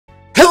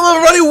Hello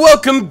everybody,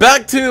 welcome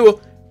back to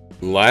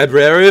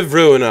Library of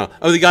Ruina.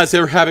 I hope you guys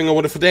are having a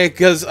wonderful day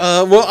because,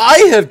 well, I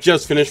have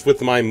just finished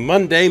with my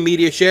Monday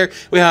media share.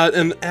 We had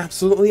an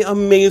absolutely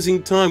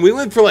amazing time. We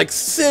went for like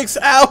 6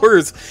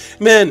 hours.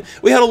 Man,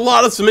 we had a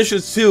lot of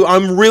submissions too.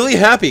 I'm really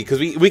happy because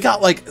we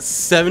got like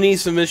 70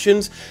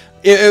 submissions.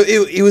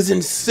 It was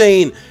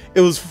insane.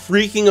 It was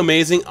freaking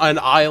amazing and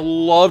I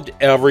loved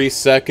every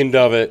second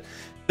of it.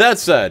 That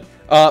said,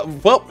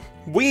 well,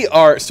 we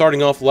are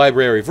starting off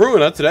Library of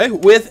Ruina today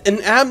with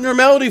an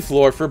abnormality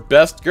floor for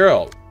Best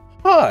Girl.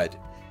 Odd.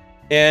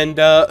 And,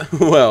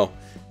 well,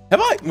 have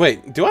I?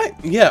 Wait, do I?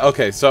 Yeah,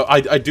 okay, so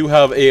I do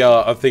have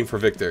a thing for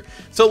Victor.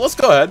 So let's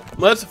go ahead.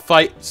 Let's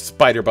fight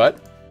Spider Butt.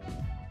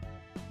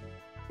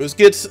 Let's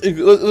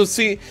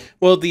see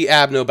what the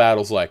Abno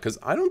battle's like, because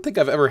I don't think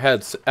I've ever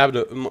had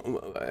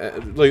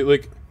Abno,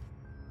 like,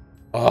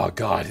 oh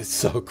god, it's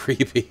so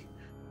creepy.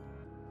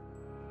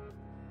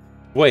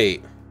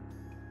 Wait.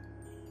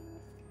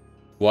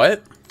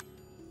 What?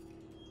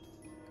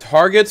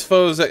 Targets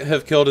foes that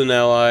have killed an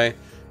ally.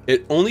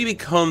 It only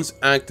becomes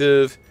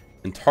active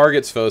and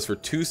targets foes for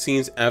 2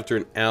 scenes after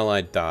an ally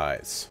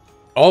dies.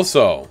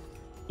 Also,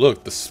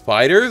 look, the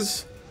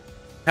spiders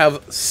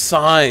have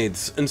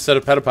sides instead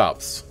of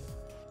pedipalps.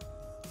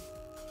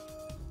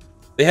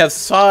 They have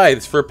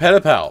sides for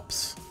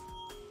pedipalps.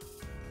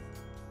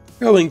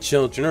 Growing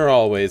children are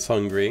always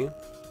hungry.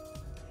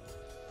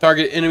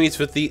 Target enemies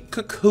with the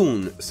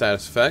cocoon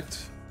status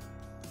effect.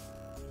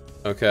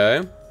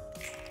 Okay.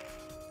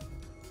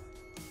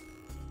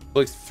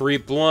 Inflict 3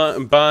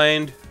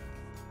 bind.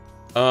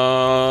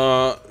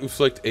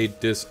 Inflict a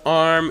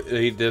disarm.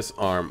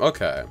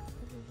 Okay.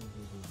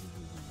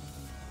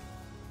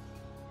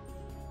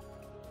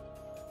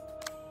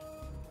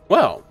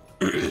 Well.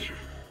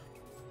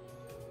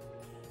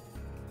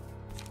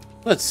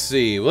 Let's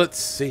see.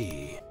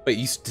 Wait,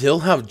 you still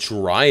have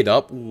dried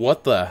up?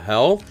 What the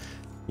hell?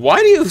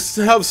 Why do you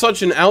have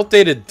such an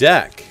outdated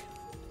deck?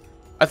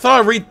 I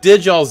thought I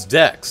redid y'all's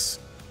decks.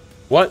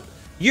 What?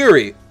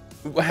 Yuri,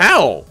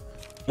 how?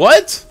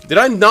 What? Did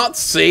I not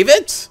save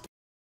it?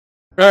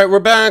 Alright,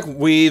 we're back.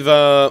 We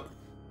have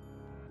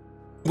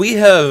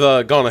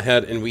gone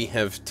ahead and we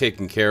have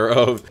taken care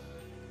of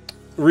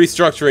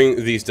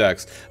restructuring these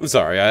decks. I'm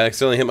sorry, I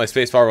accidentally hit my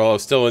spacebar while I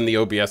was still in the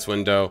OBS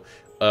window,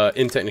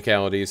 in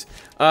technicalities.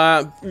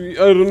 I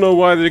don't know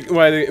why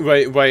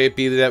it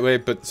be that way,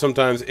 but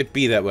sometimes it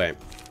be that way.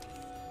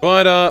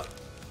 But,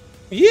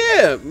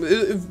 yeah,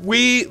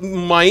 we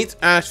might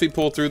actually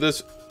pull through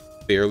this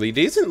fairly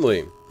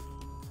decently.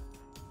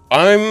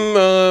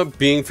 I'm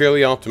being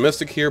fairly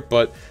optimistic here,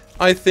 but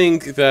I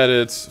think that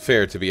it's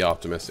fair to be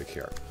optimistic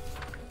here.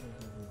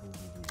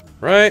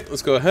 Right,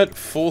 let's go ahead.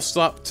 Full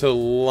stop to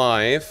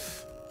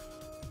life.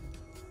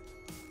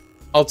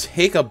 I'll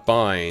take a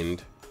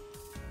bind.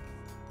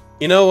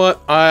 You know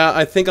what?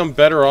 I think I'm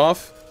better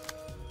off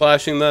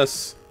flashing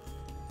this.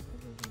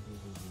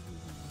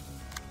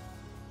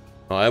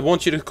 I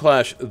want you to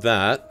clash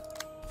that,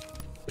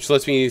 which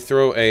lets me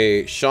throw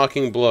a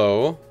shocking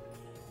blow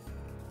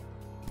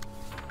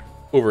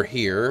over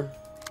here.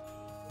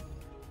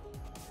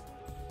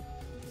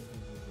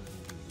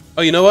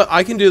 Oh, you know what?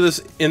 I can do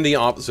this in the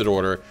opposite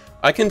order.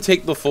 I can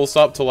take the full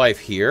stop to life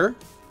here,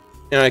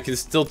 and I can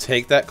still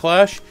take that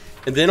clash,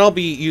 and then I'll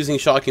be using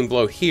shocking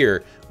blow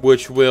here,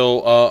 which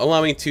will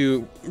allow me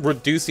to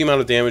reduce the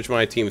amount of damage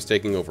my team is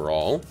taking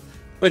overall,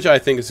 which I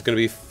think is going to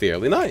be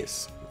fairly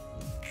nice.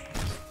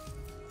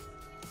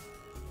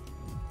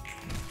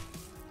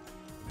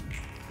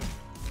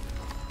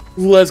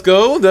 Let's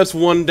go. That's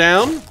 1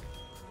 down.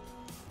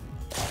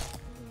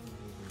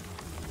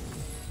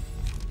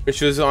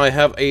 Which is, I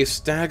have a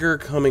stagger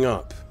coming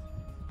up.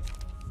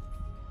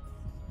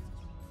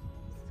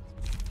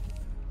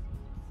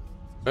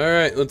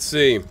 Alright, let's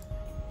see.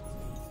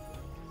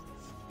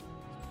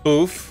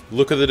 Oof.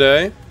 Look of the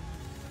day.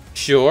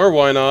 Sure,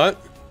 why not?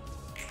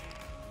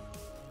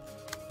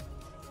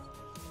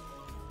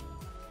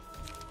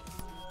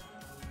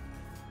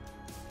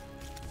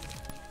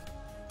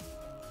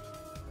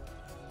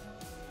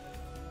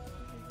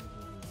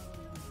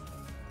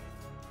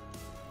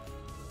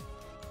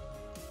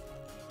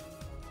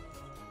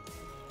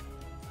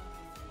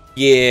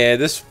 Yeah,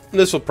 this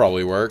will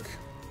probably work.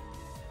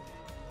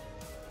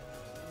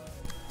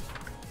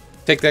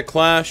 Take that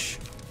clash.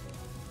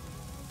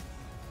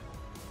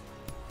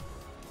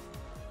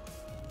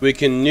 We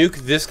can nuke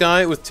this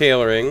guy with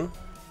tailoring.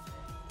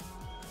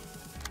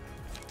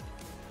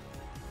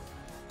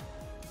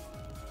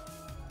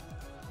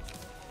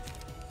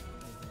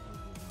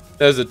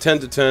 That is a 10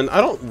 to 10.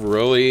 I don't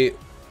really... I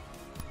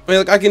mean,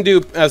 like, I can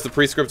do as the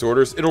prescript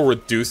orders. It'll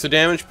reduce the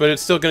damage, but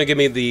it's still going to give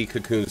me the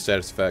cocoon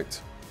status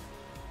effect.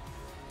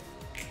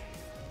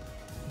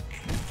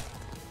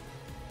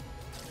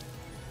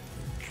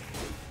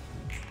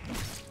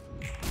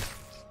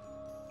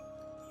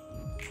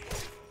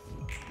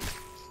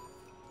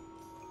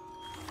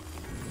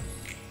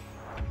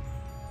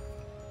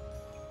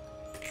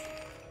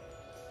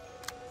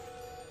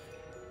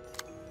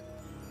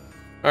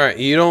 Alright,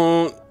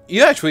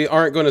 you actually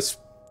aren't going to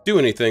do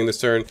anything this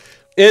turn.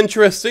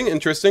 Interesting,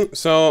 interesting.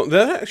 So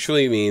that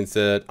actually means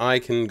that I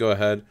can go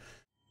ahead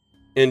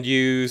and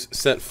use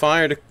set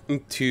fire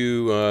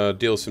to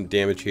deal some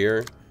damage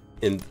here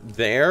and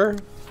there.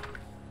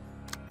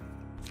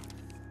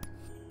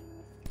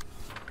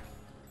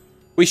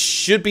 We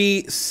should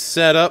be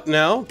set up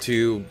now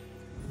to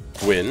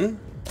win.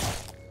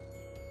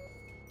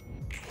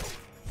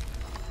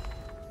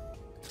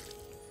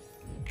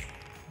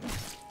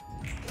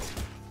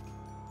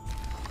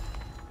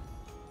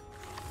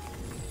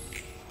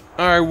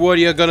 Alright, what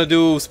are you gonna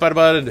do,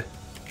 Spider-Bud?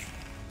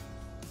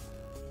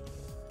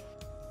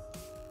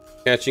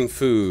 Catching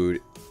food.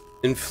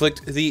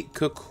 Inflict the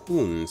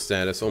cocoon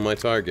status on my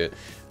target.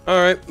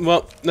 Alright,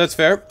 well, that's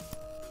fair.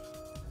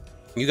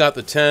 You got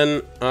the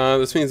 10.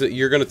 This means that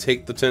you're gonna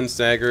take the 10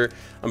 stagger.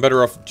 I'm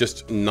better off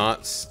just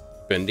not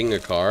spending a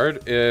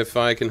card if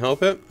I can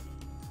help it.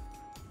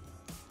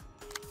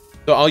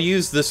 So I'll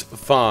use this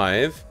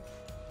 5,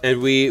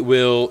 and we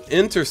will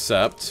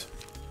intercept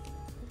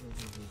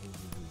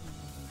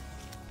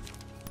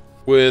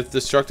with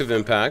destructive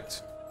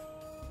impact.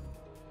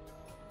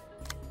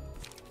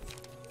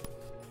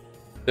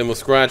 Then we'll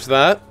scratch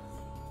that.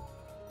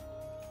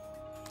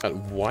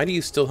 Why do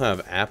you still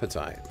have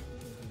appetite?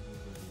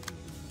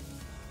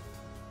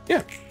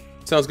 Yeah,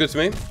 sounds good to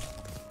me.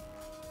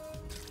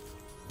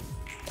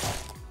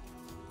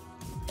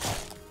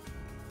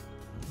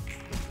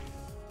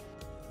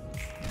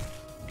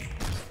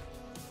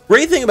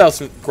 Great thing about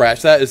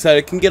scratch that is that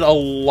it can get a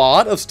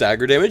lot of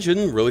stagger damage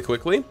in really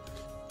quickly.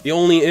 The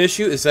only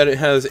issue is that it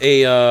has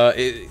a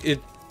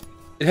it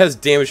has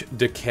damage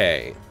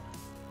decay.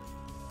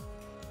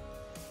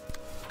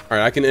 All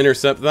right, I can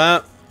intercept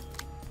that.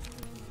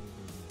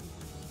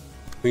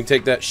 We can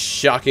take that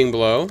shocking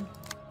blow.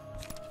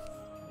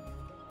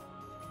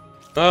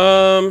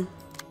 I'm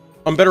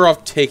better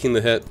off taking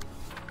the hit.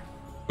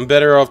 I'm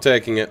better off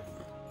taking it.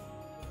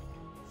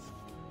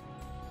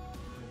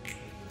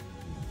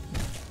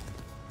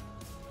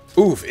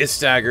 Oof, it's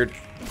staggered.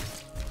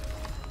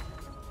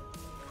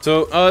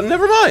 So,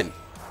 never mind.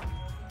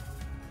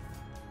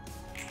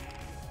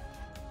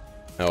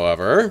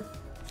 However.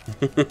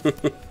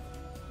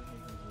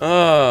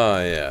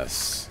 Ah,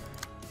 yes.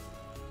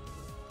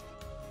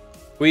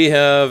 We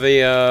have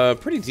a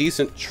pretty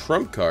decent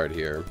trump card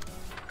here.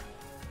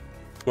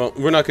 Well,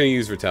 we're not going to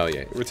use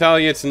Retaliate.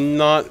 Retaliate's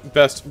not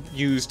best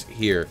used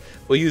here.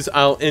 We'll use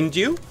I'll End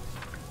You.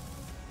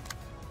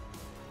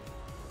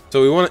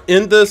 So we want to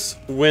end this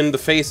when the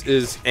face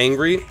is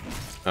angry.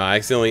 I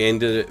accidentally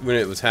ended it when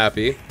it was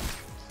happy,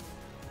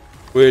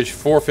 which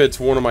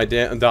forfeits one of my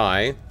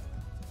die.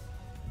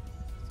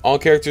 All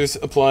characters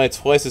apply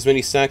twice as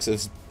many stacks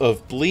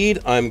of bleed.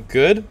 I'm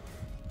good.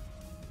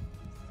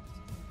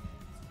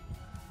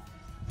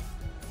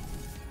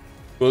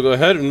 We'll go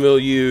ahead and we'll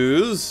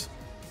use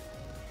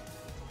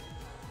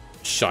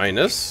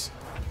Shyness.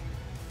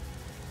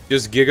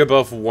 Just giga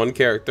buff one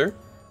character.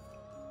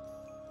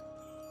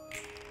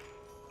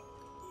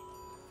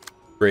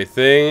 Great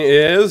thing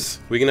is,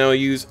 we can now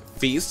use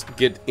Feast,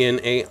 get in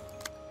a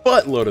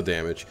buttload of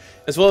damage,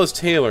 as well as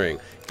Tailoring,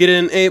 get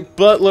in a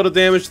buttload of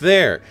damage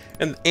there,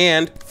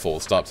 and full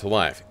stop to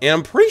life. And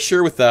I'm pretty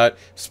sure with that,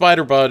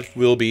 Spider-Bud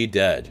will be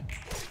dead.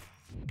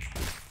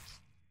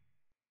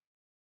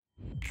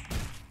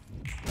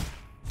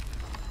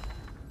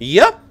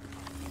 Yep.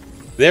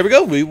 There we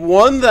go, we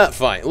won that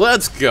fight.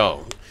 Let's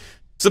go.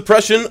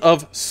 Suppression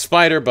of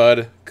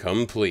Spider-Bud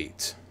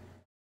complete.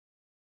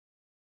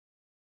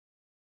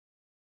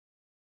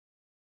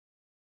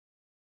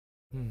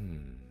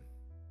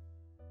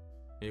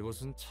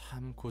 이곳은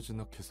참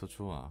고즈넉해서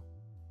좋아.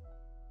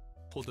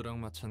 포드랑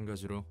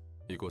마찬가지로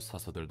이곳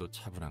사서들도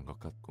차분한 것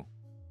같고.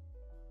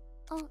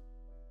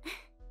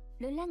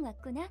 롤랑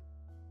왔구나?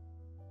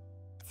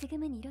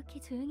 지금은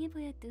이렇게 조용해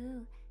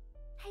보여도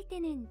할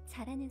때는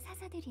잘하는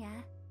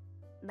사서들이야.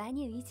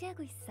 많이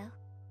의지하고 있어.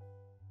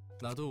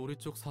 나도 우리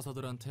쪽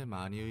사서들한테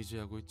많이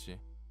의지하고 있지.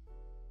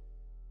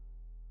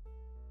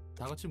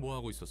 다 같이 뭐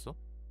하고 있었어?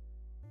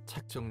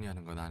 책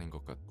정리하는 건 아닌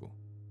것 같고.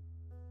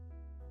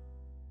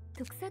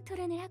 독서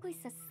토론을 하고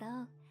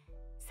있었어.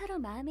 서로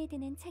마음에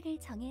드는 책을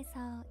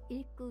정해서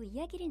읽고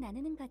이야기를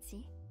나누는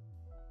거지.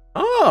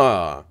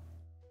 Ah!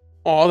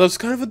 Oh, that's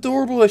kind of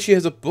adorable that she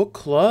has a book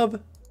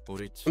club.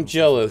 I'm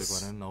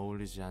jealous.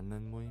 어울리지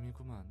않는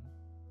모임이구만.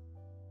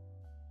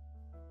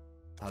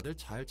 다들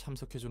잘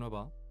참석해 주나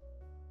봐.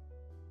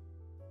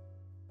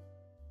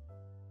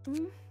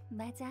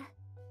 맞아.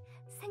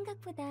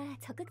 생각보다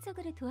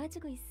적극적으로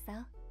도와주고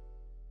있어.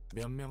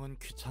 몇 명은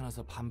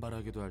귀찮아서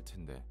반발하기도 할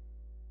텐데.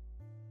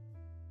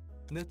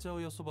 내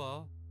짜오였어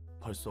봐.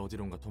 벌써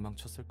어디론가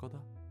도망쳤을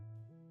거다.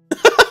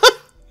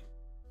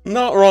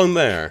 Not wrong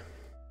there.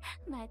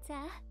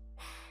 맞아.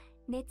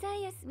 내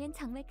짜이였으면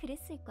정말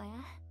그랬을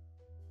거야.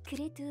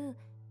 그래도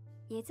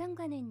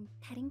예전과는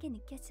다른 게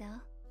느껴져.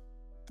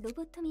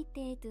 로보토미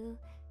때에도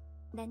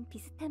난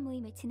비슷한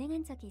모임을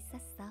진행한 적이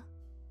있었어.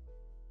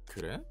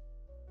 그래?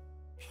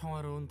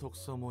 평화로운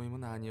독서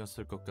모임은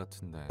아니었을 것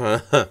같은데.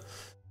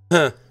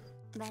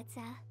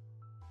 맞아.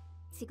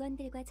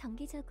 직원들과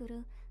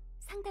정기적으로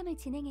상담을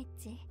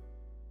진행했지.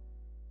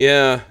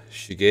 Yeah,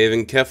 she gave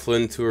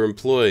enkephalin to her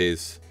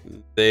employees.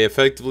 They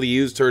effectively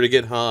used her to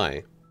get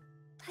high.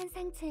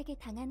 환상체에게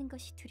당하는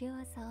것이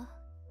두려워서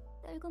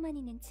떨고만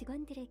있는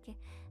직원들에게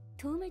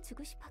도움을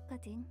주고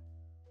싶었거든.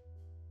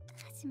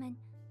 하지만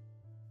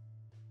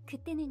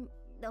그때는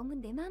너무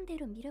내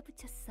마음대로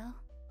밀어붙였어.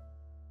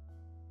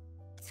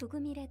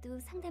 조금이라도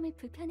상담을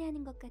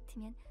불편해하는 것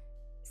같으면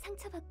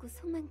상처받고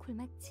속만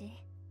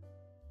골맞지.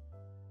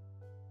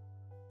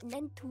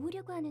 난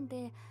도우려고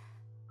하는데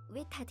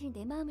왜 다들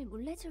내 마음을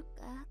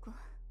몰라줄까 하고.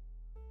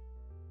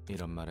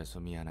 이런 말해서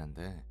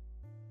미안한데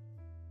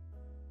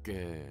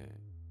꽤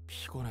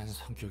피곤한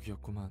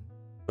성격이었구만.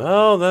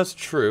 Well, that's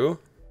true.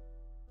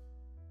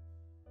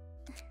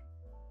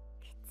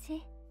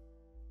 그치?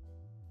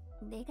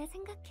 내가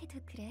생각해도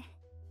그래.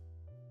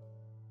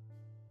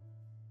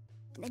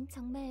 난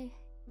정말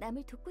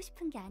남을 돕고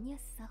싶은 게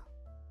아니었어.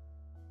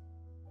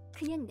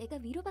 그냥 내가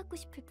위로받고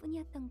싶을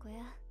뿐이었던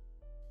거야.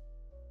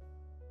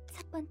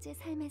 첫 번째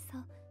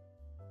삶에서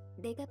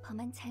내가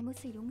범한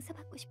잘못을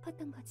용서받고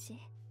싶었던 거지.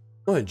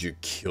 What, did you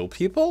kill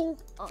people?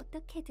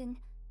 어떻게든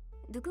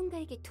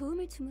누군가에게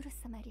도움을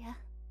줌으로써 말이야.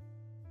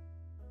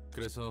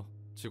 그래서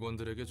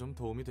직원들에게 좀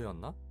도움이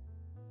되었나?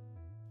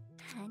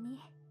 아니,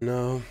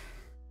 No.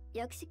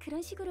 역시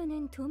그런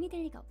식으로는 도움이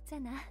될 리가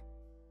없잖아.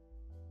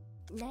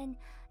 난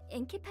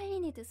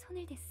엔케팔린에도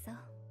손을 댔어.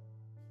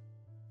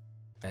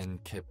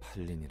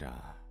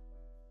 엔케팔린이라.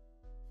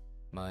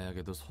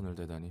 마약에도 손을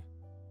대다니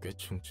꽤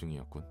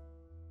충증이었군.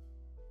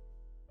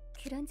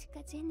 그런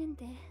짓까지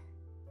했는데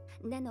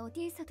난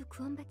어디에서도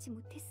구원받지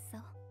못했어.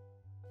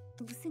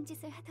 무슨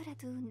짓을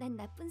하더라도 난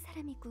나쁜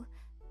사람이고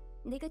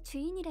내가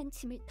주인이란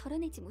짐을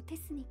덜어내지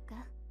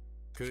못했으니까.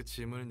 그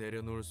짐을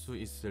내려놓을 수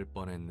있을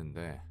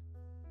뻔했는데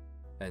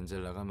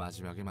엔젤라가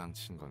마지막에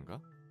망친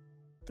건가?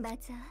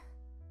 맞아.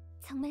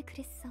 정말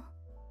그랬어.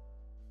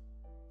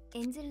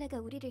 엔젤라가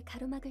우리를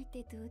가로막을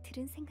때도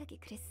들은 생각이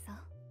그랬어.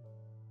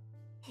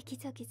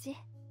 이기적이지?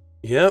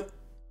 Yep.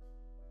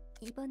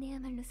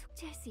 이번에야말로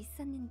속죄할 수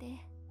있었는데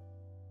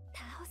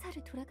다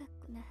허사로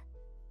돌아갔구나.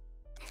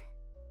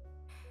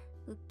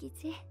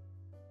 웃기지?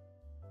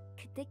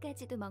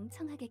 그때까지도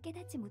멍청하게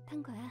깨닫지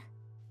못한 거야.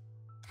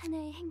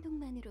 하나의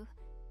행동만으로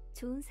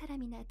좋은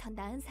사람이나 더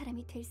나은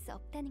사람이 될 수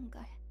없다는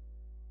걸.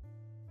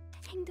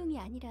 행동이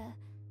아니라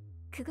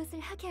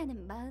그것을 하게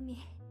하는 마음이.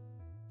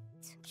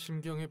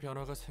 심경의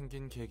변화가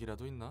생긴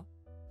계기라도 있나?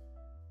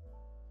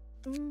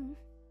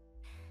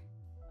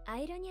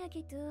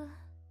 아이러니하게도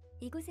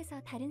이곳에서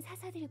다른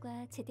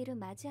사사들과 제대로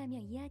마주하며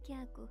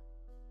이야기하고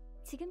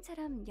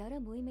지금처럼 여러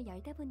모임을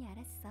열다 보니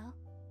알았어.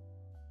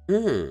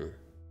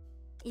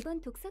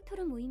 이번 독서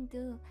토론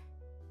모임도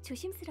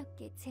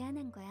조심스럽게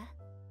제안한 거야.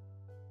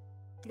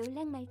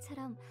 롤랑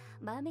말처럼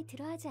마음에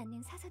들어하지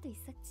않는 사사도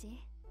있었지.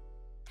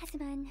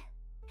 하지만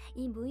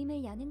이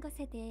모임을 여는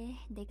것에 대해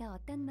내가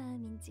어떤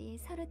마음인지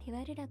서로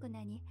대화를 하고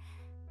나니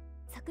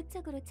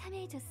적극적으로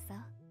참여해줬어.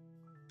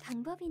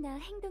 방법이나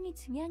행동이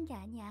중요한 게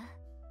아니야.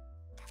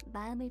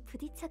 마음을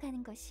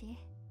부딪혀가는 것이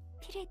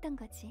필요했던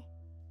거지.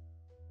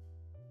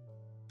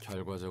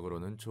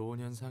 결과적으로는 좋은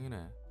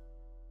현상이네.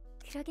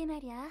 그러게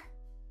말이야.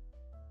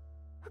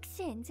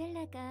 혹시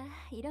엔젤라가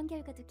이런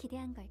결과도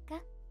기대한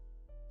걸까?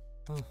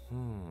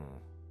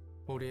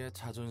 우리의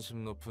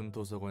자존심 높은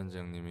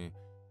도서관장님이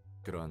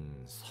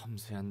그런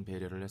섬세한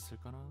배려를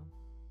했을까나?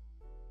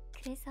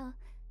 그래서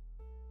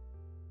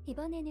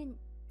이번에는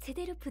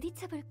제대로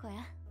부딪혀 볼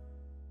거야.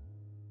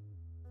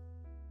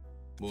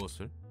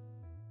 무엇을?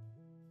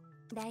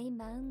 나의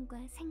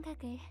마음과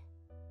생각을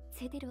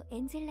제대로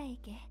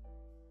엔젤라에게.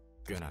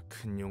 꽤나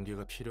큰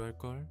용기가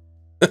필요할걸?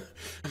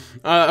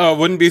 I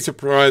wouldn't be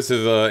surprised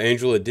if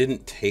Angela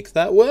didn't take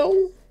that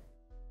well.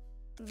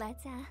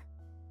 맞아.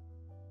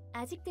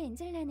 아직도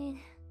엔젤라는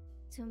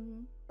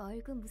좀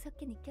멀고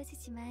무섭게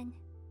느껴지지만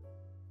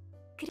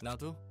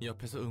나도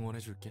옆에서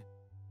응원해줄게.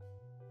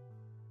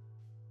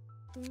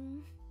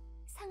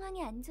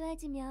 상황이 안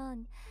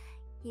좋아지면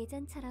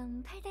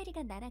예전처럼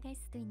팔다리가 날아갈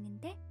수도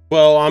있는데.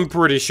 Well, I'm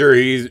pretty sure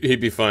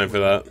he'd be fine for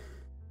that.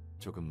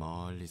 조금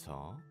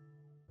멀리서.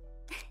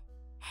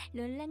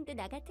 롤랑도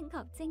나 같은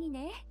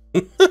겁쟁이네.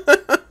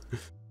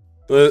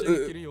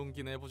 우리끼리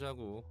용기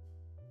내보자고.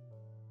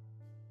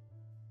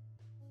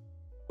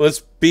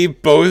 Let's be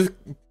both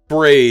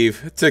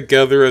brave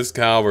together as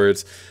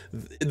cowards.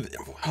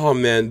 Oh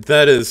man,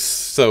 that is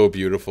so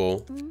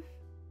beautiful.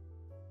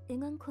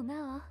 응원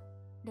고마워,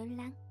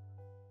 롤랑.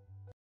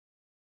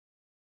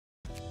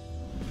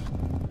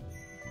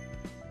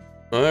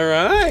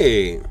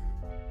 Alright.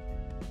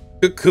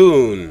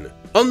 Cocoon.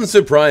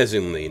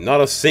 Unsurprisingly, not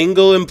a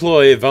single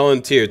employee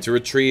volunteered to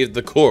retrieve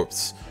the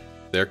corpse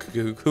of their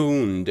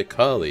cocooned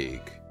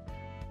colleague.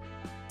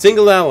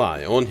 Single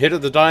ally. On hit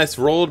of the dice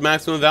rolled,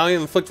 maximum value,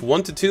 inflict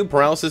 1 to 2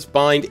 paralysis,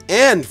 bind,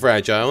 and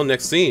fragile.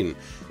 Next scene.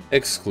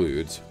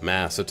 Excludes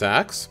mass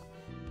attacks.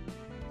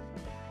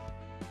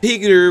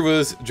 Peter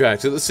was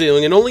dragged to the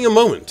ceiling in only a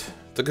moment.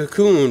 The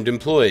cocooned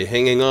employee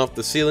hanging off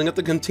the ceiling at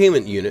the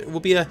containment unit will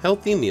be a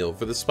healthy meal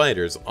for the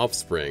spider's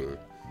offspring.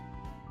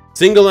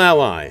 Single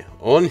ally.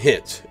 On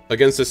hit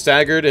against a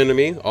staggered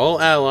enemy, all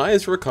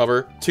allies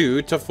recover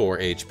 2 to 4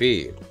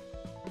 HP.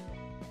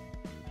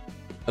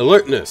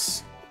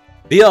 Alertness.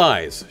 The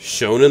eyes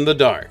shown in the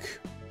dark.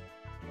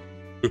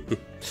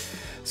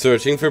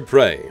 Searching for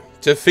prey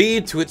to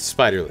feed to its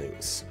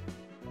spiderlings.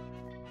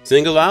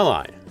 Single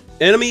ally.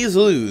 Enemies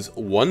lose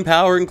 1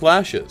 power in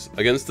clashes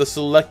against the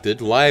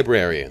selected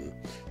librarian.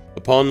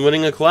 Upon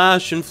winning a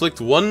clash, inflict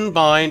 1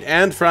 bind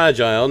and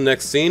fragile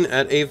next scene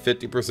at a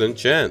 50%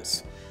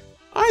 chance.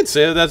 I'd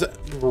say that's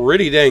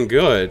pretty dang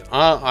good.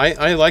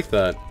 I like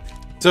that.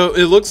 So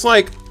it looks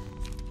like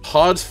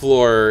Hod's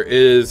floor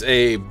is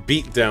a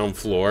beatdown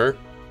floor.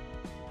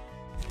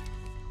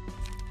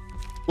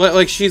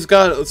 Like she's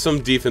got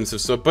some defensive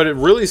stuff, but it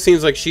really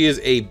seems like she is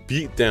a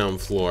beatdown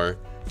floor,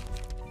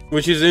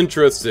 which is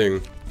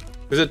interesting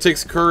because it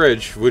takes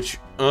courage. Which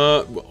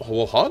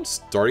well, Hod's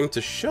starting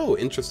to show.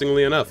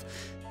 Interestingly enough,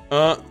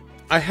 I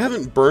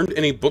haven't burned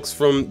any books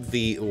from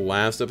the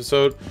last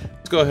episode.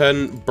 Let's go ahead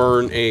and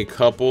burn a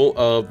couple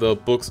of the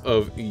books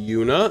of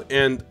Yuna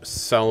and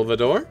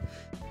Salvador.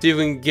 See if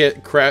we can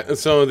get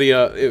some of the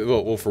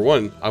well, for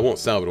one, I want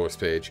Salvador's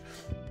page.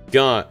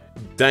 God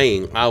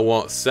dang, I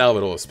want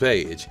Salvador's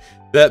page.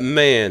 That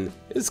man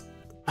is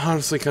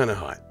honestly kind of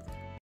hot.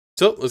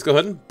 So let's go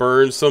ahead and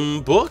burn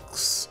some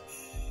books.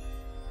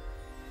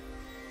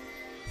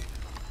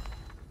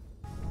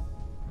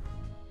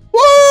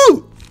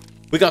 Woo!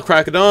 We got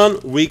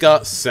Cracodon, we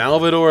got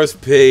Salvador's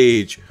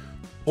page.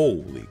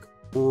 Holy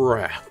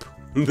crap.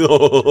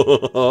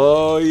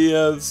 Oh,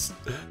 yes.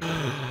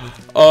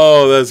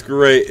 Oh, that's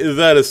great.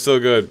 That is so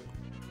good.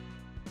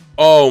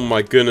 Oh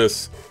my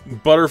goodness.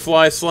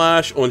 Butterfly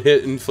slash on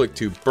hit, inflict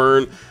 2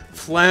 burn.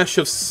 Flash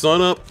of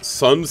sunup,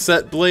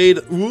 sunset blade.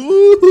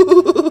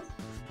 Ooh.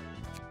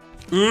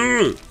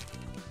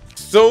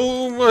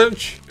 So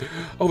much.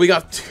 Oh, we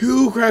got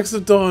 2 cracks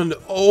of dawn.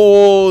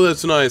 Oh,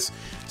 that's nice.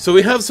 So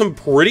we have some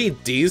pretty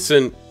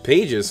decent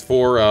pages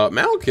for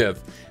Malekith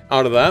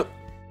out of that,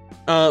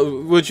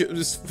 which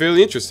is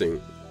fairly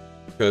interesting.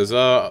 Because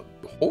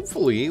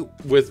hopefully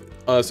with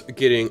us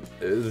getting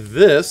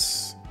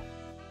this,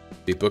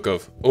 the Book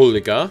of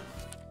Olga,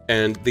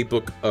 and the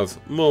Book of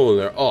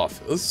Molar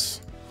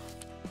Office,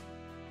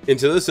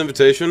 into this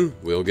invitation,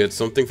 we'll get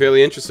something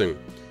fairly interesting.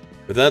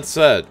 With that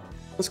said,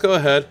 let's go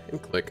ahead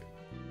and click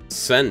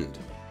send.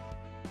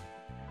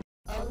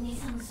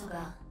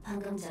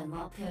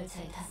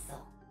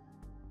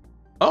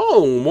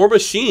 Oh, more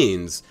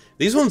machines.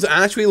 These ones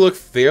actually look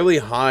fairly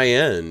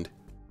high-end.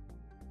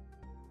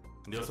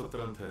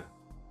 녀석들한테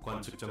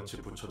관측 장치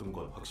붙여둔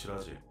건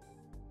확실하지?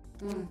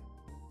 응.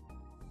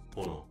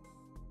 번호,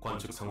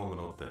 관측 상황은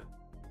어때?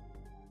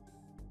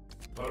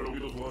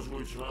 발로기도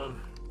도와주고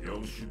있지만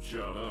영 쉽지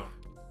않아.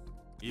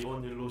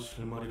 이번 일로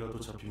실마리라도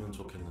잡히면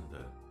좋겠는데.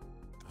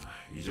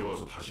 이제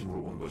와서 다시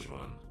물어본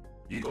거지만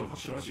이건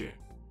확실하지?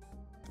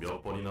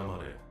 몇 번이나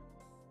말해.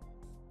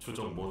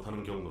 추적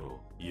못하는 경로로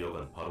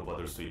이어간 바로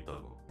받을 수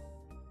있다고.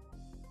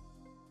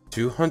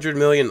 200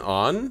 million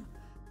on?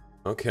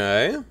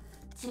 Okay.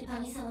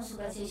 지팡이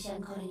사무소가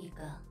제시한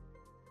거래니까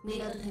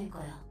믿어도 될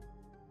거야.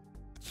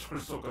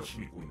 철석같이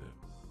믿고 있네.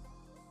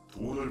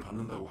 돈을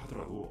받는다고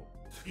하더라도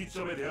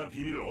특이점에 대한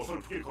비밀을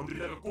어설프게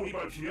건드리다가 꼬리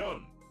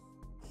밟히면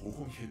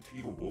보험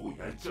혜택이고 뭐고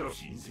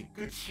얄짤없이 인생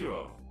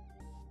끝이야.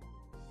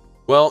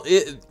 Well,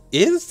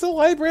 is the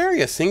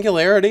library a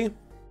singularity?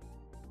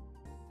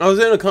 I was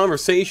in a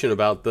conversation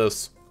about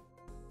this,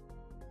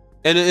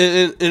 and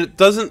it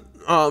doesn't.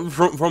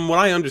 From what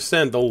I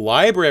understand, the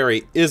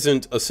library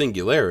isn't a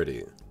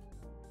singularity.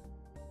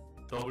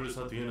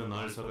 W사 뒤에는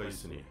R사가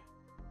있으니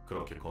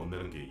그렇게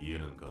겁내는 게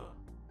이해는 가.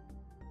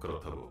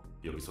 그렇다고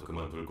여기서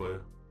그만둘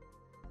거야?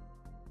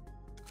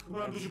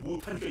 그만두지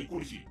못하니까 이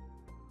꼴이지.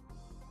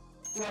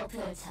 워프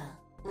열차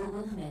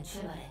 5분 후면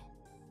출발해.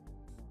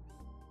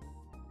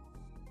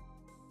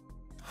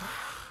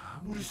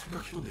 아무리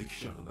생각해도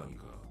내키지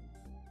않는다니까.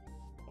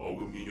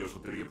 어금니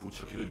녀석들에게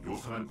부착해둔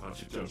묘상한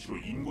관측 장치로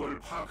인과를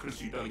파악할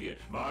수 있다는 게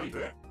말이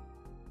돼?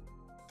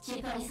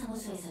 지팡이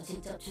사무소에서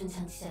직접 준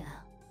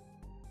장치잖아.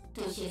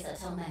 도시에서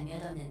정말 몇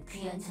없는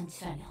귀한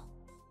장치라며.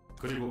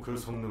 그리고 그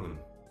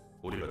성능은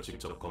우리가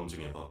직접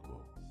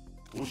검증해봤고.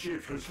 도시에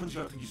별천지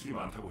같은 기술이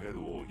많다고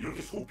해도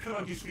이렇게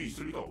소편한 기술이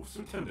있을 리가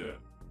없을 텐데.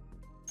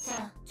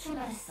 자,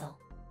 출발했어.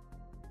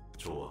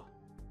 좋아.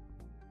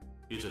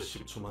 이제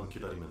 10초만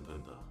기다리면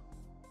된다.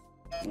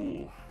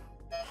 9,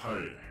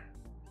 8.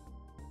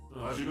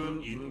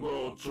 아직은 인과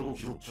어쩌고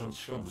기록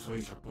장치가 무사히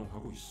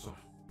작동하고 있어.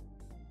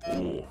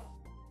 5.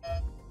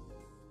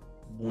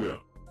 뭐야?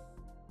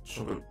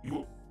 잠깐,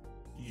 이거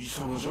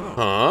이상하잖아.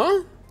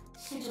 Huh?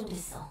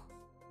 실종됐어.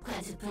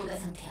 관측 불가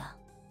상태야.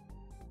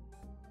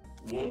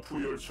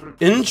 워프 열차를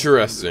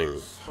Interesting.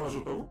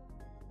 사라졌다고?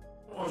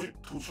 아직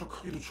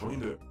도착하기도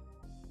전인데.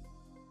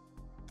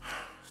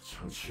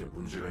 장치에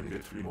문제가 있는 게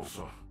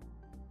틀림없어.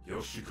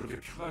 역시 그렇게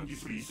편한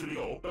기술이 있을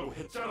리가 없다고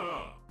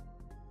했잖아.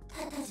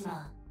 탓하지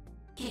마.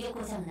 기계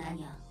고장은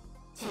아니야.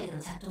 제대로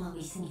작동하고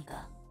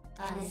있으니까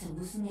안에서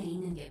무슨 일이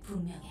있는 게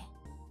분명해.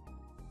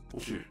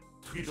 혹시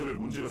특이점에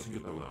문제가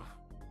생겼다거나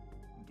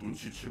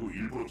눈치채고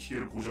일부러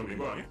기계를 고장낸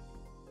거 아니야?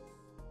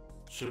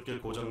 쉽게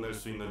고장낼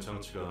수 있는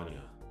장치가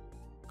아니야.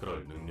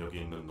 그럴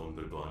능력이 있는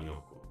놈들도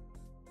아니었고.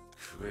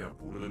 그거야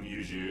모르는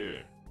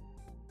일이지.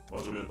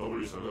 어쩌면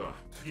W사가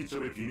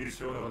특이점의 비밀이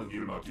새어나가는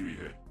일을 막기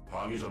위해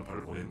방해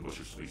전파를 보내는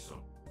것일 수도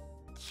있어.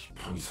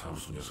 지팡이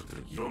사무소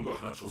녀석들은 이런 거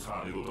하나 조사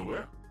안 해뒀던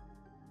거야?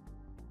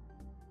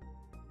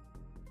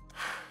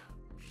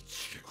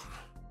 미치겠군.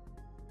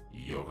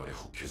 이 여가에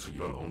혹해서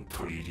이런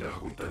엉터리 일이나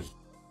하고 있다니.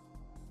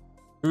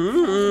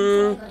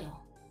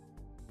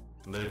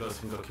 내가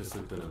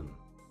생각했을 때는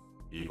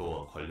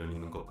이거와 관련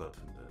있는 것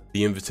같은데.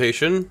 The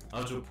invitation?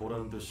 아주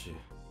보란듯이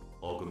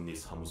어금니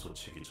사무소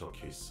책이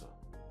적혀 있어.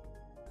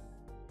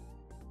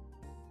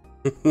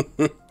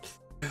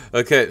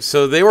 Okay,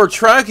 so they were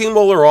tracking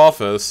Molar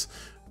Office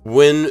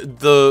when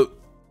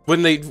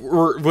they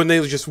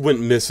just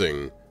went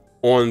missing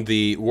on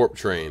the warp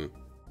train.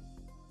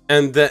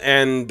 I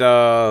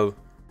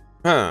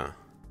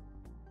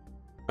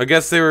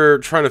guess they were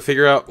trying to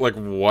figure out like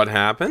what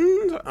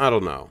happened? I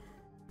don't know.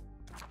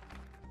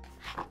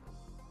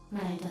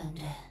 말도 안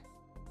돼.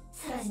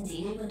 사라진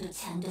지 1분도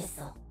채 안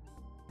됐어.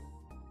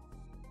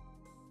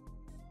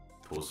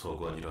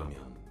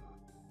 도서관이라면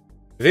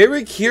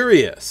Very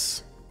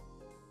curious.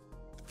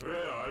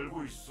 그래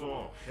알고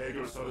있어.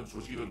 해결사든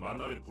조직이든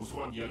만나면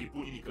도서관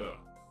이야기뿐이니까.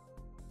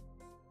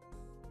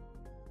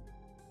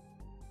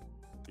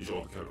 이제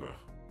어떻게 할 거야?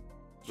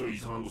 저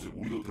이상한 곳에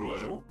우리도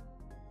들어가자고?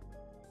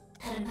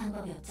 다른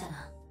방법이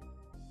없잖아.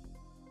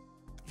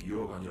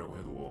 기어간이라고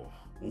해도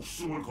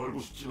목숨을 걸고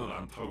싶지는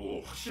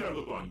않다고. 확실한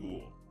것도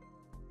아니고.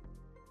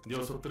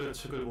 녀석들의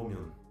책을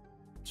보면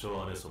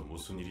저 안에서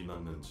무슨 일이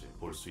났는지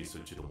볼 수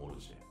있을지도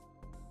모르지.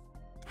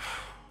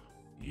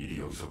 일이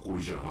여기서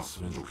꼬이지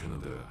않았으면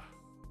좋겠는데.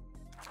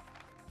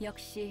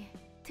 역시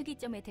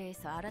특이점에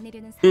대해서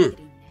알아내려는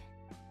사람들이 있네.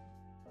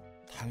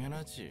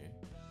 당연하지.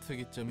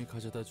 특이점이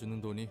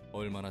가져다주는 돈이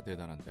얼마나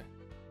대단한데.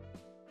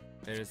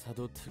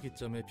 엘사도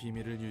특이점의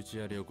비밀을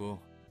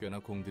유지하려고 꽤나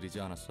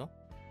공들이지 않았어?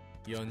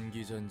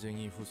 연기 전쟁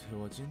이후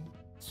세워진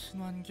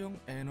친환경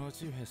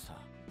에너지 회사.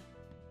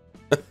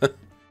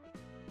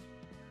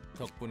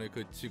 덕분에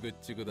그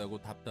지긋지긋하고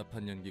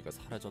답답한 연기가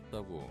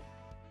사라졌다고.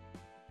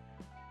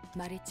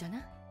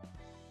 말했잖아.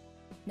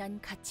 난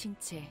갇힌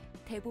채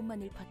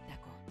대본만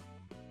읊었다고.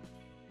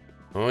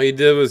 All he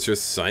did was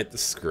just cite the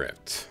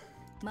script.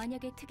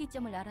 만약에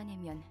특이점을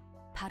알아내면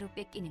바로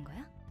뺏기는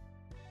거야?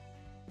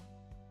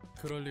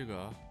 그럴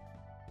리가.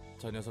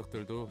 저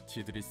녀석들도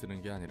지들이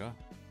쓰는 게 아니라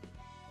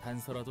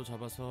단서라도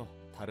잡아서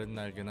다른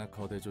날개나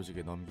거대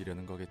조직에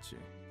넘기려는 거겠지.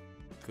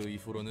 그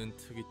이후로는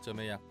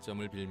특이점의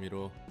약점을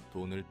빌미로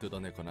돈을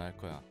뜯어내거나 할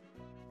거야.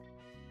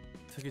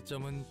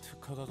 특이점은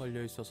특허가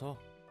걸려 있어서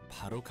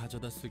바로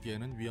가져다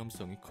쓰기에는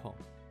위험성이 커.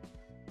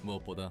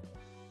 무엇보다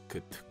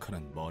그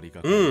특허는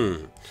머리가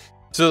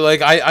So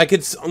like I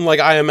could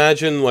I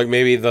imagine like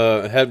maybe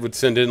the head would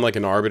send in like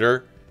an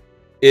arbiter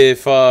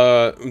if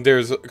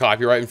there's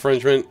copyright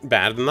infringement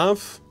bad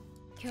enough.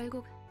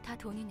 결국 다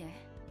돈이네.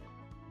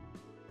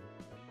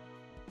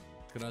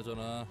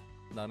 그나저나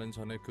나는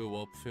전에 그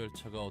워프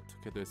열차가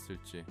어떻게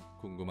됐을지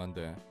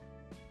궁금한데.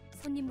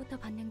 손님부터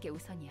받는 게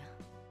우선이야.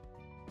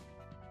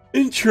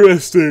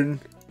 Interesting.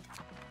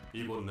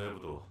 이곳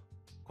내부도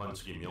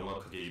관측이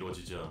명확하게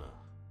이루어지지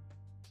않아.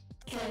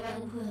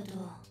 결과는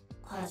보여도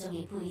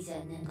과정이 보이지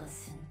않는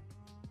것은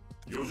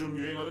요즘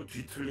유행하는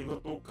뒤틀린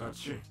것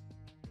똑같이.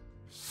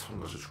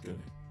 성가져 죽겠네.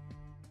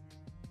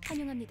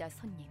 환영합니다,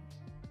 손님.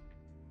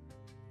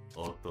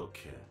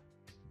 어떻게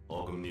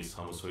어금니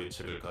사무소의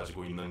책을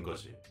가지고 있는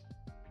거지?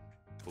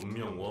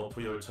 분명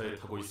워프 열차에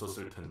타고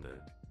있었을 텐데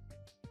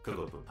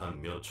그것도 단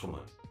몇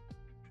초만.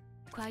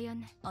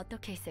 과연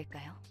어떻게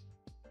했을까요?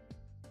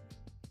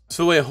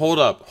 So wait, hold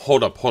up.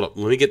 Let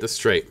me get this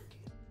straight.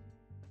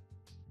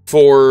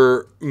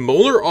 For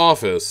Molar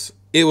Office,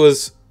 it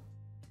was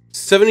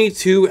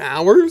 72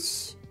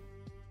 hours?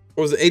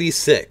 Or was it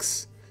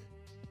 86?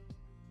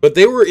 But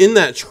they were in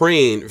that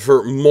train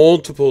for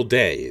multiple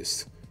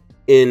days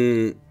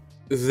in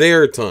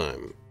their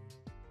time.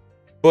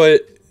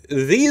 But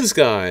these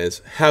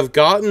guys have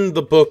gotten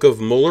the book of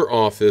Molar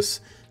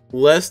Office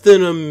less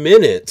than a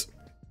minute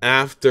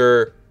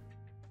after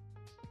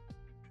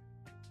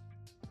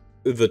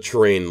the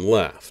train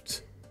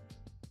left.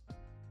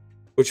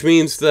 Which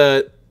means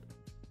that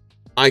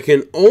I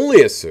can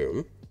only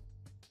assume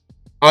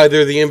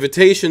either the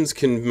invitations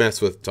can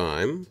mess with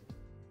time,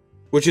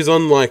 which is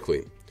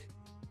unlikely,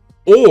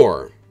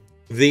 or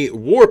the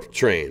warp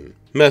train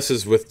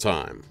messes with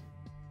time.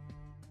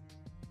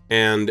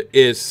 And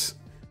it's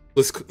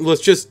let's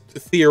just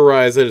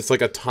theorize that it's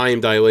like a time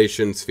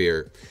dilation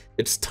sphere.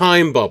 Its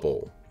time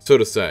bubble, so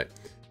to say,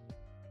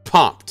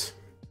 popped,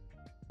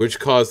 which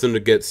caused them to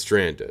get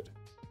stranded.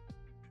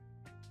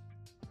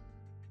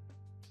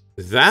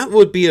 That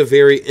would be a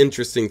very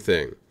interesting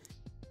thing,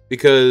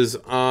 because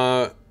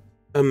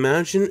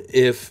imagine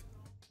if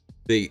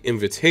the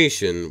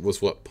invitation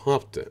was what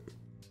popped it.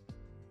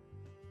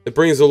 It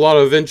brings a lot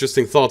of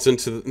interesting thoughts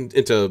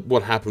into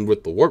what happened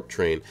with the warp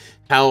train,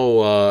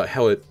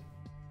 how it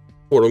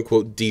quote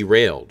unquote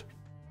derailed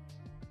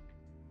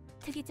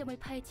특이점을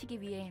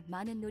파헤치기 위해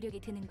많은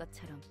노력이 드는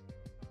것처럼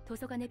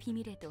도서관의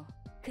비밀에도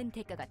큰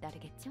대가가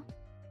따르겠죠?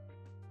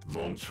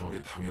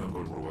 멍청하게 당연한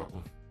걸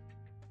물어봤군.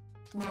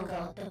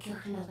 뭐가 어떻게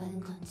흘러가는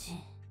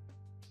건지.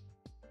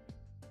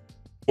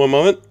 One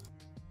moment.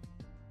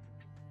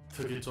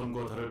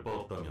 특이점과 다를 바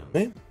없다면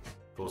네?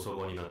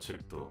 도서관이나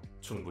책도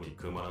충분히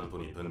그만한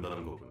돈이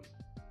된다는 거군.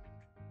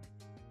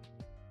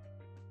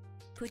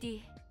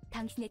 부디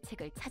당신의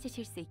책을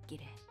찾으실 수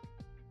있기를.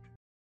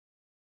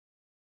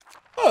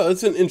 Oh,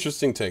 that's an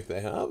interesting take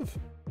they have.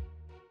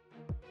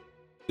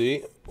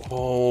 See?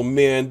 Oh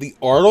man, the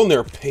art on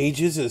their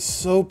pages is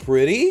so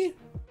pretty.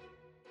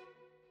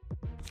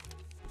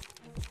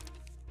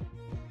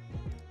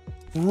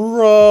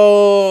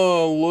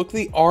 Bro, look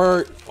the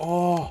art.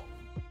 Oh.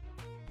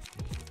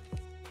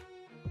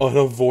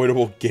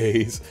 Unavoidable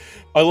gaze.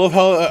 I love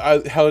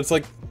how it's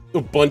like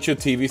a bunch of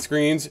TV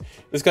screens.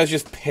 This guy's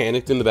just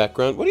panicked in the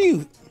background. What are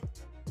you?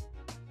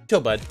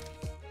 Chill, bud.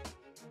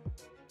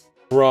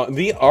 Bro,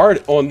 the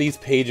art on these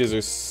pages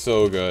are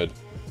so good.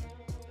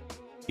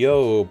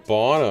 Yo,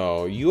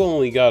 Bono, you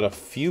only got a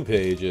few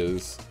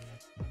pages.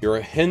 You're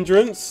a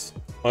hindrance,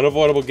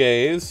 unavoidable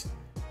gaze,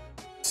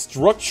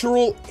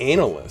 structural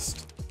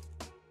analyst,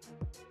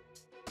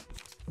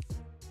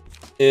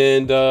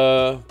 and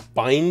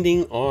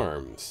binding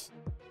arms.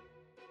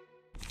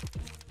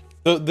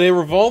 So they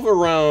revolve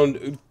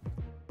around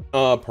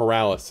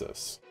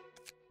paralysis,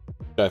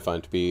 which I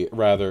find to be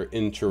rather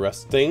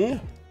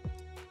interesting.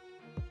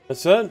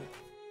 That's it.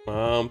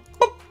 Boop.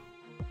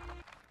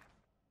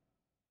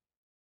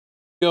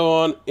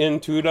 Go on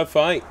into the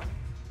fight.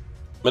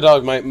 My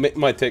dog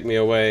might take me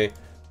away.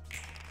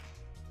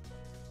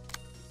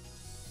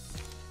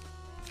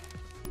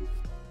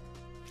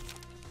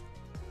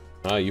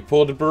 Ah, you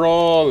pulled a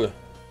brawl.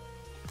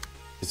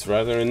 It's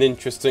rather an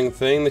interesting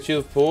thing that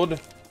you've pulled.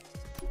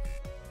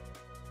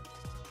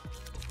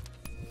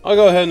 I'll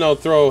go ahead and I'll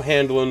throw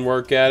handling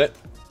work at it.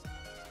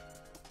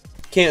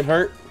 Can't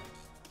hurt.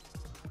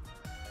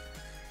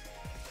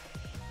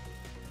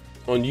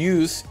 On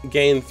use,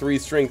 gain 3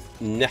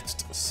 strength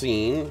next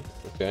scene.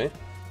 Okay.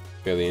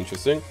 Fairly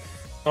interesting.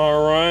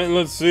 Alright,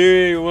 let's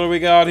see. What do we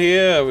got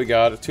here? We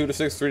got a 2 to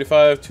 6, 3 to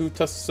 5, 2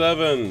 to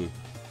 7.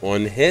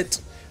 1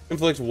 hit.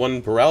 Inflict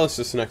 1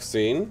 paralysis next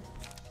scene.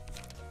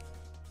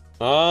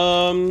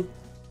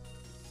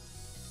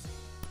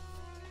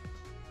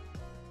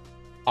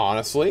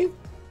 Honestly,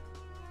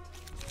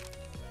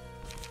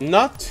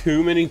 not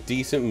too many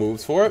decent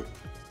moves for it.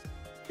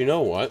 You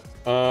know what?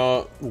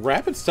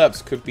 Rapid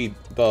steps could be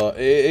the...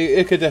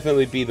 It could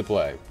definitely be the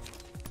play.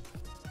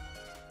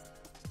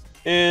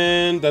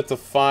 And that's a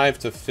 5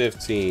 to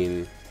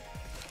 15.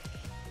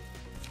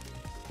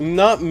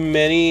 Not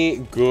many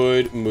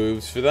good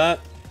moves for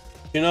that.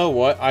 You know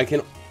what? I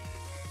can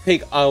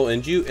take I'll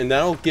End You, and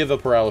that'll give a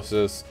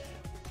paralysis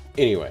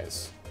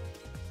anyways.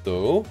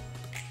 So,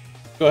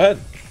 go ahead.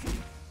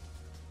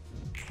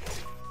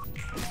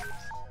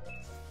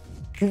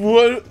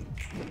 What?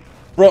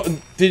 Bro,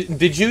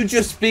 did you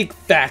just speak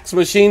fax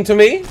machine to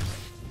me?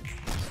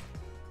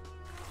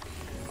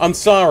 I'm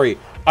sorry.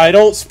 I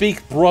don't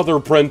speak brother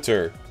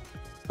printer.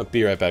 I'll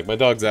be right back. My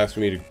dog's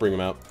asking me to bring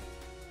him out.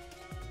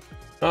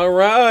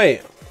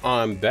 Alright.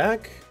 I'm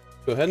back.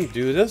 Go ahead and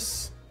do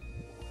this.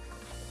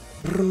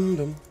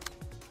 You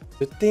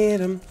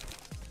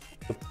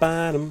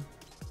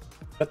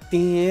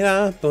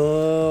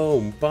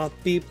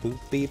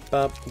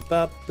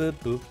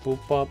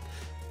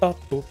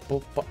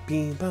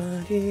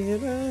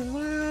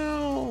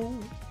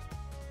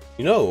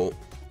know,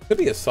 could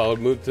be a solid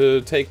move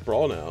to take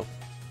Brawl now.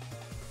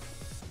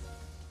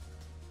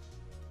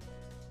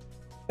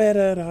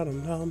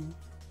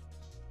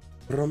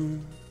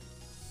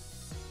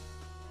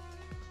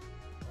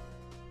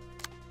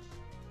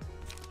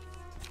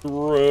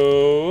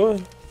 Throw.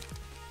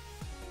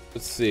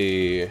 Let's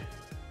see.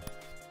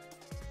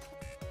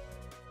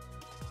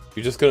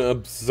 You're just gonna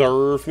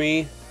observe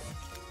me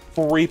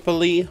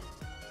creepily?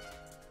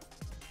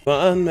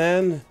 Fun,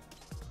 man.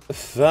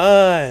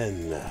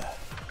 Fun.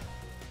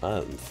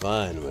 I'm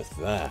fine with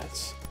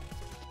that.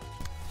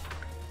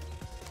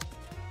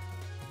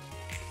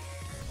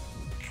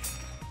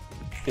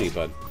 Hey,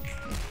 bud.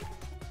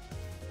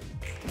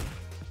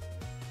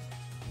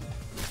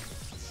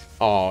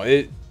 Oh,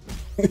 it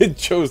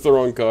chose the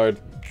wrong card.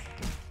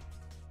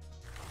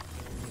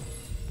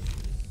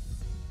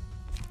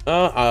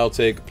 I'll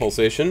take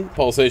Pulsation.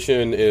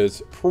 Pulsation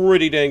is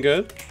pretty dang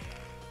good.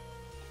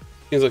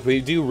 Seems like we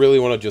do really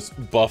want to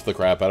just buff the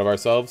crap out of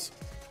ourselves.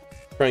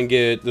 Try and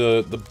get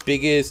the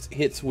biggest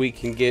hits we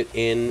can get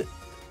in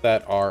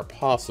that are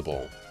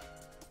possible.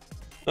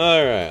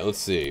 Alright, let's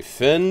see.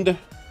 Fend.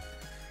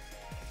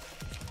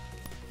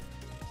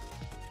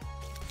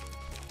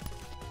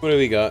 What do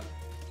we got?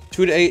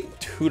 2 to 8,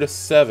 2 to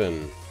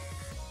 7.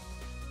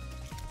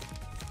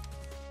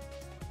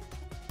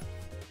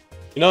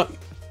 You know what?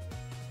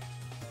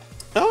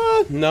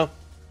 No.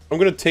 I'm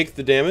gonna take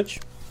the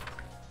damage.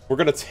 We're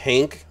gonna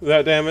tank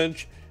that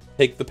damage.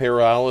 Take the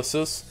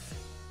paralysis.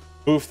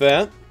 Boof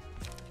that.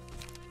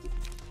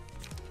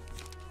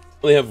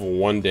 Only have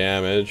 1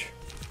 damage.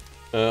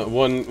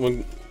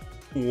 One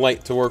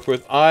light to work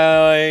with.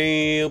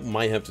 I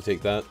might have to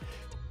take that.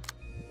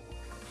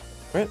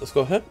 Alright, let's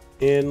go ahead.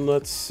 And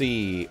let's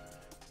see.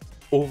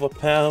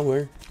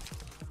 Overpower.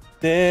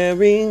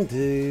 Daring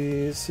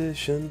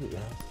decision.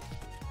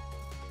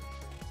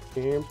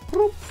 And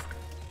poof.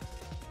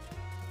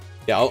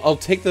 Yeah, I'll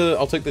take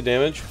the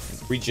damage.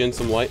 Regen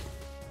some light.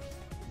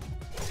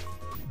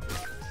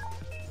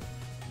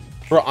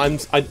 Bro,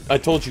 I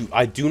told you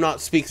I do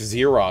not speak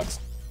Xerox.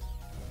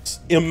 It's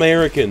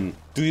American.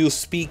 Do you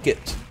speak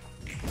it?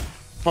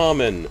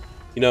 Common.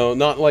 You know,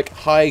 not like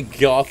high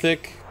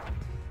Gothic.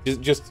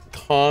 Just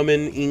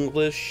common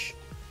English.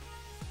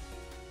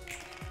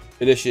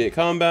 Initiate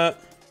combat.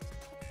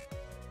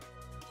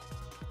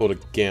 Go to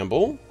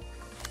gamble.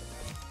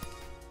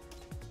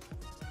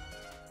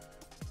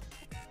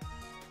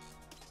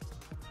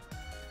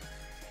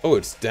 Oh,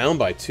 it's down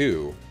by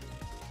 2.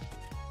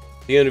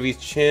 The end of each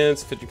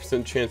chance,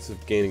 50% chance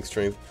of gaining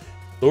strength.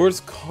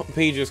 Lowers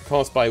pages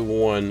cost by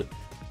 1,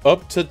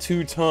 up to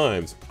 2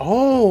 times.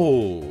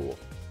 Oh!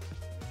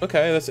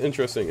 Okay, that's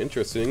interesting,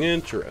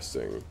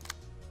 interesting.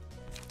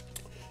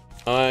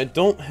 I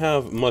don't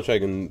have much I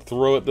can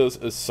throw at this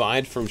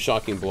aside from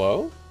Shocking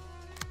Blow.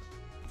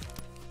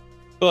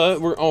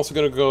 But we're also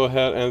going to go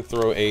ahead and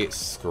throw a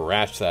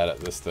Scratch That at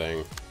this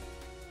thing.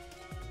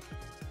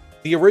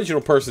 The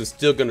original person's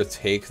still going to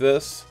take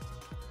this.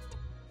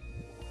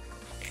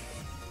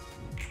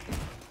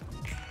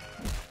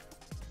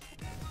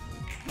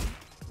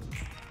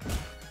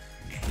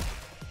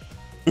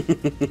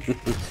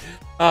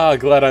 Ah,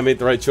 glad I made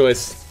the right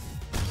choice.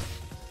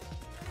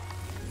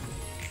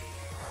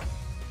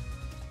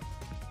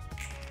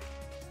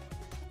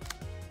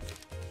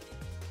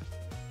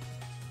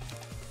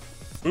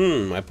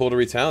 I pulled a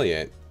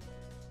Retaliate.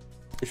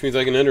 Which means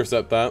I can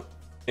intercept that.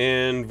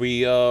 And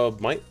we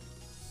might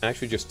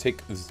actually just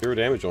take 0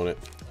 damage on it.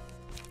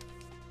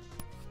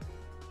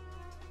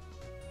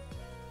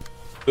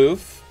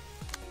 Boof.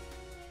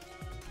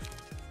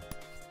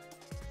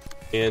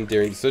 And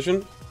Daring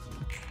Decision.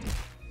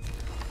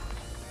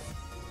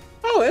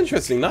 Oh,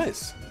 interesting.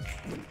 Nice.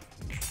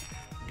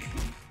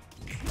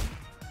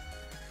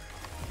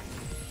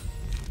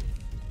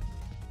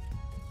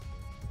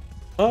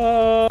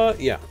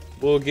 Yeah.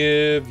 We'll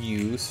give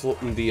you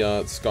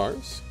the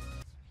scars.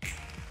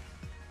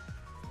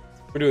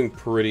 We're doing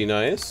pretty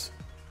nice.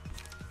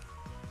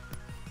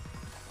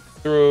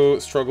 Throw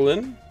Struggle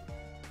in.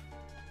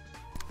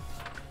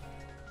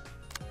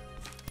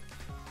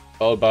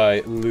 Followed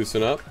by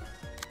Loosen Up.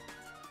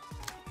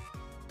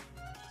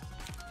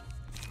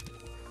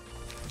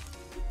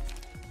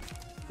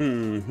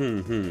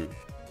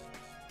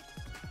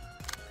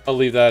 I'll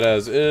leave that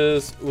as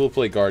is. We'll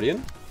play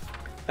Guardian.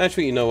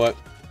 Actually, you know what?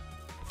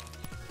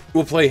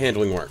 We'll play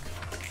Handling Work.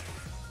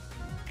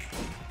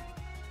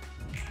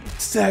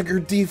 Stagger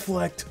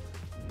Deflect.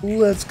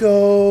 Let's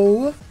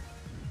go.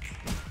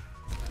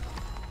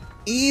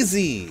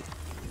 Easy.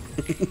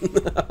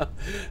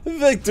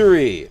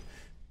 Victory.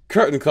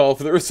 Curtain call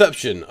for the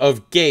reception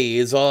of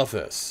Gay's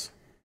office.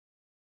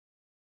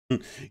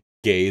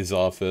 Gay's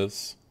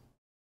office.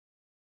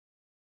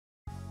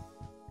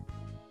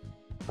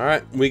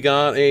 Alright, we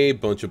got a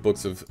bunch of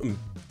books of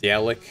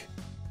Alec,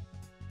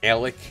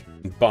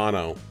 and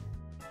Bono.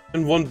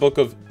 And 1 book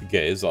of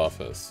Gay's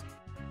office.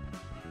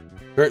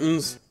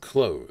 Curtains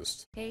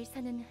closed.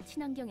 L사는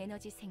친환경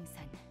에너지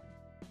생산,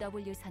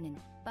 W사는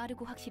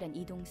빠르고 확실한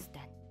이동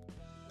수단.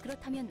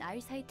 그렇다면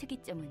R사의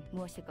특이점은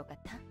무엇일 것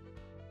같아?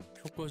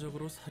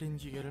 효과적으로 살인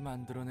기계를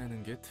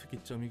만들어내는 게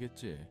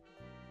특이점이겠지.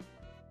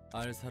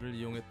 R사를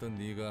이용했던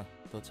네가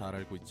더 잘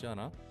알고 있지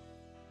않아?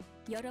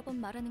 여러 번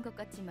말하는 것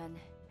같지만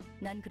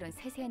난 그런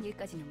세세한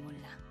일까지는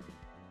몰라.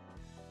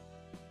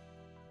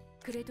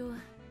 그래도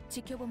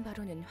지켜본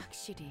바로는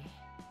확실히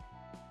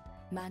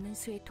많은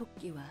수의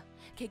토끼와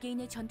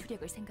개개인의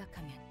전투력을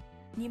생각하면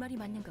네 말이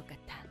맞는 것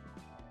같아.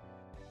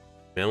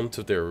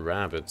 Amount of their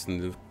rabbits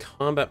and the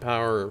combat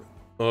power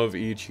of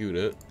each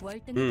unit.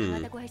 월등히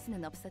강하다고 할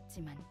수는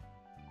없었지만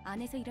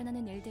안에서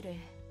일어나는 일들을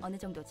어느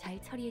정도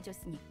잘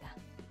처리해줬으니까.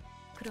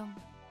 그럼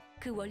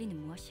그 원리는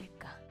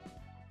무엇일까?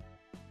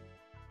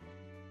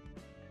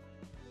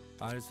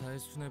 R사의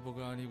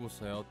수뇌부가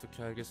아니고서야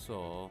어떻게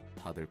알겠어.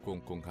 다들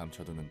꽁꽁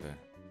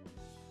감춰두는데.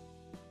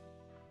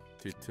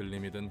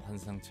 뒤틀림이든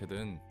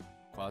환상체든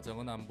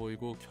과정은 안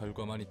보이고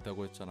결과만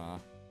있다고 했잖아.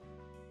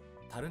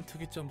 다른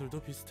특이점들도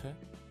비슷해?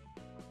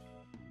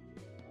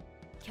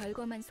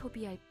 결과만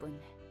소비할 뿐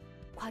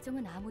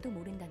과정은 아무도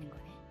모른다는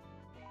거네.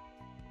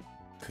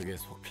 그게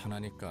속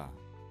편하니까.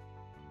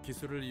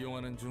 기술을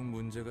이용하는 중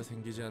문제가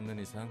생기지 않는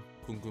이상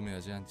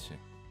궁금해하지 않지.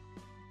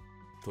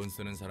 돈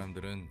쓰는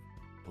사람들은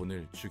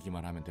돈을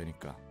주기만 하면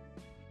되니까.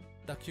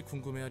 딱히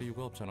궁금해할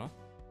이유가 없잖아.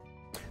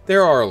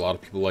 There are a lot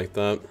of people like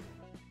that.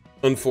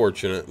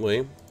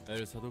 Unfortunately.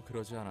 엘사도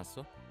그러지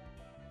않았어?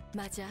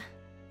 맞아.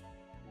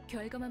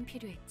 결과만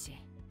필요했지.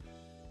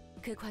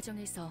 그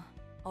과정에서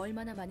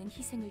얼마나 많은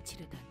희생을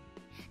치르든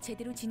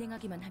제대로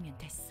진행하기만 하면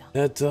됐어.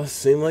 That does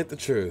seem like the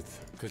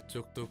truth.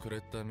 그쪽도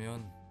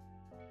그랬다면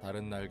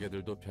다른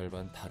날개들도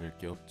별반 다를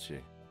게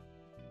없지.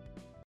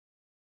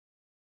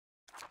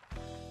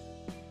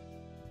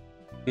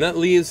 And that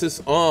leaves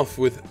us off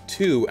with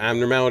 2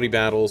 abnormality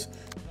battles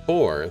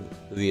for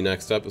the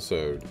next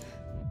episode.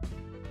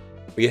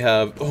 We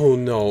have, oh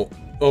no,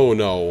 oh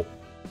no,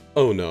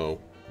 oh no,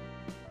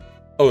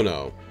 oh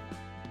no.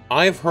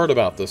 I've heard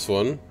about this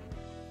one.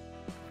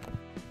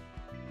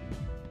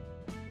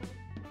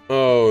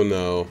 Oh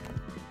no.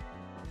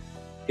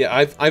 Yeah,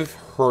 I've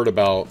heard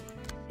about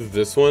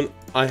this one.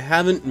 I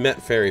haven't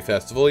met Fairy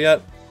Festival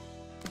yet.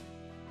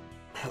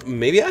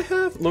 Maybe I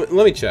have? Let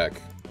me check.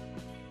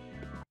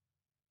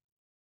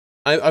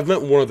 I've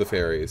met one of the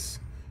fairies.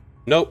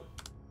 Nope.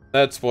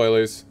 That's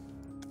spoilers.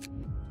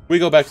 We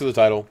go back to the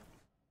title.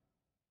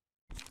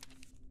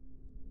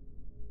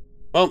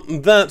 Well,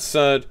 that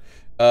said,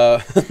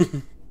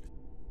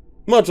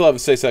 much love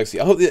and stay sexy.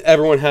 I hope that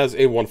everyone has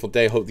a wonderful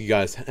day. I hope you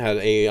guys had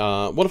a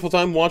wonderful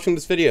time watching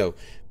this video,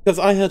 because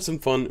I had some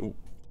fun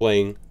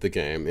playing the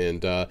game,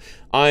 and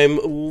I'm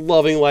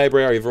loving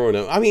Library of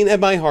Ruina. I mean, at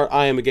my heart,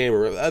 I am a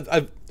gamer.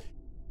 I've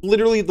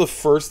literally the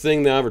first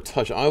thing that I ever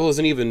touched. I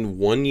wasn't even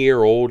 1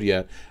 year old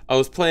yet. I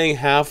was playing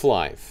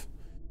Half-Life.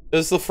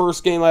 This is the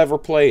first game I ever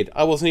played.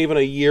 I wasn't even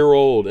a year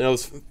old, and I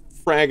was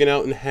fragging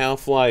out in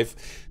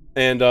Half-Life.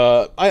 And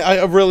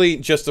I really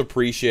just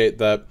appreciate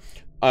that.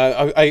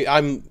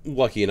 I'm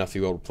lucky enough to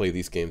be able to play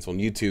these games on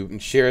YouTube and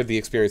share the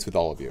experience with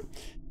all of you.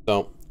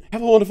 So,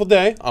 have a wonderful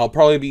day. I'll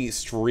probably be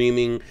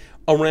streaming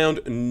around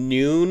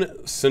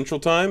noon Central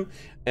Time.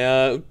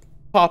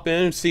 Pop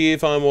in and see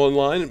if I'm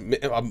online.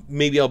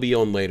 Maybe I'll be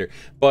on later,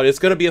 but it's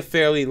gonna be a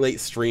fairly late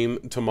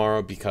stream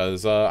tomorrow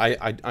because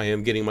I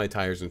am getting my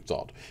tires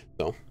installed.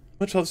 So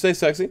much love, stay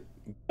sexy.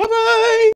 Bye bye.